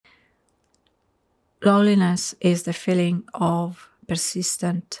Loneliness is the feeling of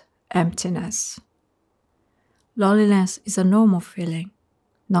persistent emptiness. Loneliness is a normal feeling,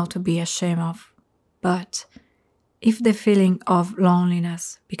 not to be ashamed of. But if the feeling of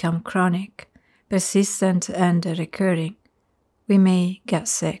loneliness becomes chronic, persistent, and recurring, we may get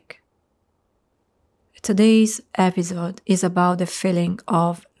sick. Today's episode is about the feeling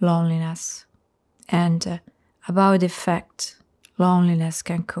of loneliness and about the effect loneliness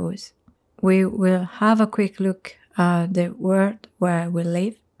can cause. We will have a quick look at the world where we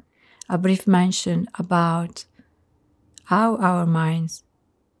live, a brief mention about how our minds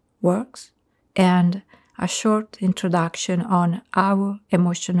works, and a short introduction on our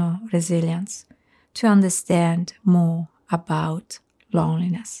emotional resilience to understand more about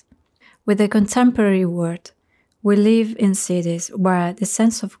loneliness. With the contemporary world, we live in cities where the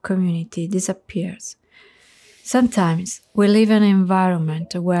sense of community disappears. Sometimes we live in an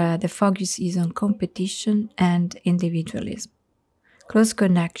environment where the focus is on competition and individualism. Close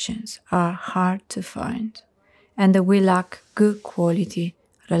connections are hard to find, and we lack good quality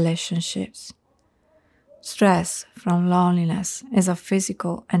relationships. Stress from loneliness is a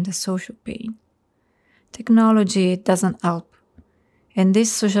physical and a social pain. Technology doesn't help. In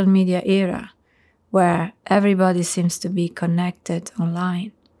this social media era, where everybody seems to be connected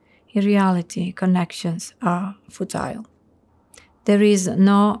online, in reality, connections are futile. There is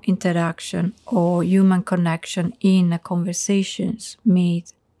no interaction or human connection in conversations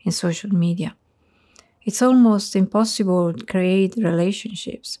made in social media. It's almost impossible to create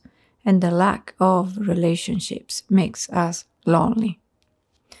relationships, and the lack of relationships makes us lonely.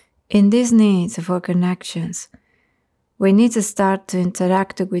 In this need for connections, we need to start to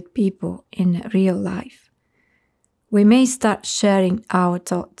interact with people in real life. We may start sharing our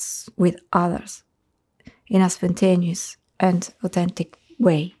thoughts with others in a spontaneous and authentic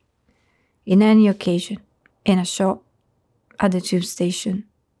way. In any occasion, in a shop, at the tube station.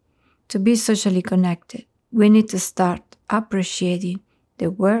 To be socially connected, we need to start appreciating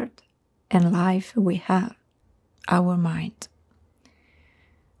the world and life we have, our mind.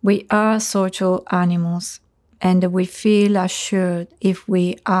 We are social animals, and we feel assured if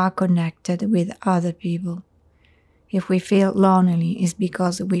we are connected with other people. If we feel lonely, it's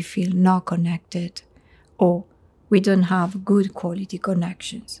because we feel not connected or we don't have good quality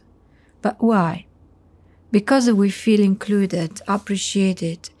connections. But why? Because we feel included,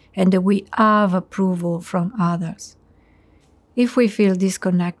 appreciated, and we have approval from others. If we feel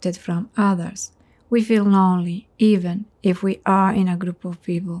disconnected from others, we feel lonely even if we are in a group of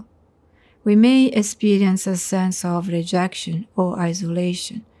people. We may experience a sense of rejection or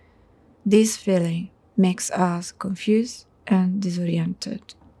isolation. This feeling makes us confused and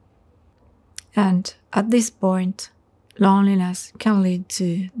disoriented. And at this point, loneliness can lead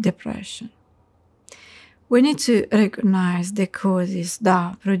to depression. We need to recognize the causes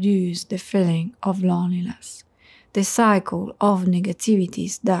that produce the feeling of loneliness, the cycle of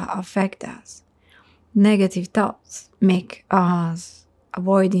negativities that affect us. Negative thoughts make us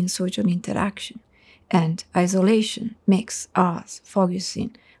avoiding social interaction, and isolation makes us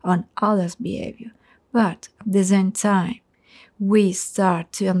focusing on others' behavior. But at the same time, we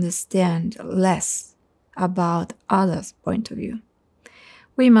start to understand less about others' point of view.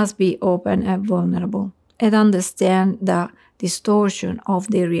 We must be open and vulnerable and understand that distortion of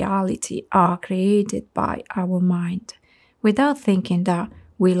the reality are created by our mind without thinking that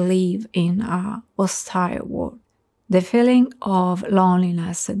we live in a hostile world. The feeling of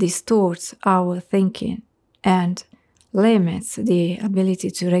loneliness distorts our thinking and limits the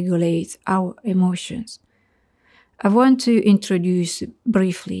ability to regulate our emotions. I want to introduce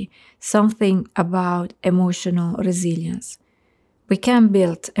briefly something about emotional resilience. We can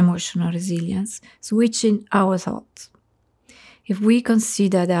build emotional resilience switching our thoughts. If we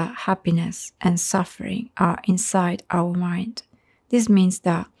consider that happiness and suffering are inside our mind, this means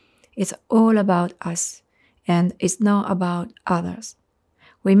that it's all about us and it's not about others.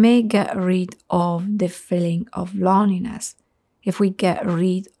 We may get rid of the feeling of loneliness if we get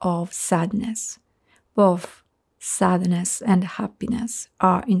rid of sadness. Both sadness and happiness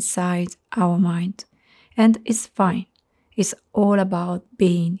are inside our mind, and it's fine. It's all about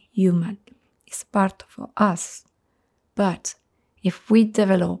being human. It's part of us. But if we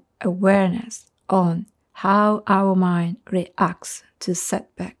develop awareness on how our mind reacts to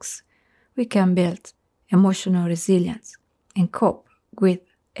setbacks, we can build emotional resilience and cope with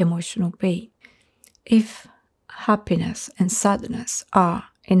emotional pain. If happiness and sadness are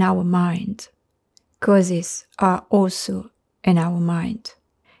in our mind, causes are also in our mind.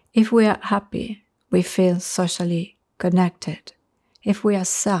 If we are happy, we feel socially connected. If we are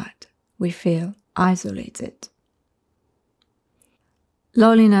sad, we feel isolated.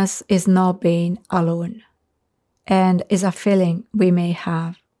 Loneliness is not being alone, and is a feeling we may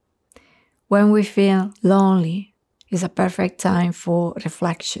have. When we feel lonely, is a perfect time for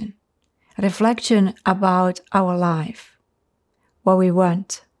reflection. Reflection about our life, what we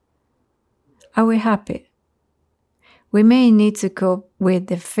want. Are we happy? We may need to cope with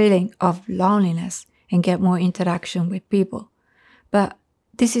the feeling of loneliness and get more interaction with people. But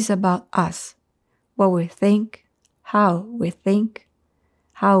this is about us, what we think, how we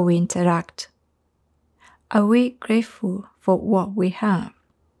interact. Are we grateful for what we have?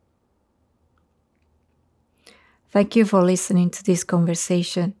 Thank you for listening to this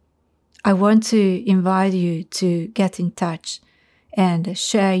conversation. I want to invite you to get in touch and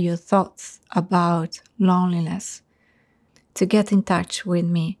share your thoughts about loneliness. To get in touch with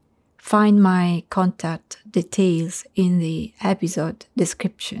me, find my contact details in the episode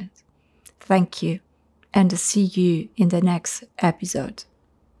description. Thank you, and see you in the next episode.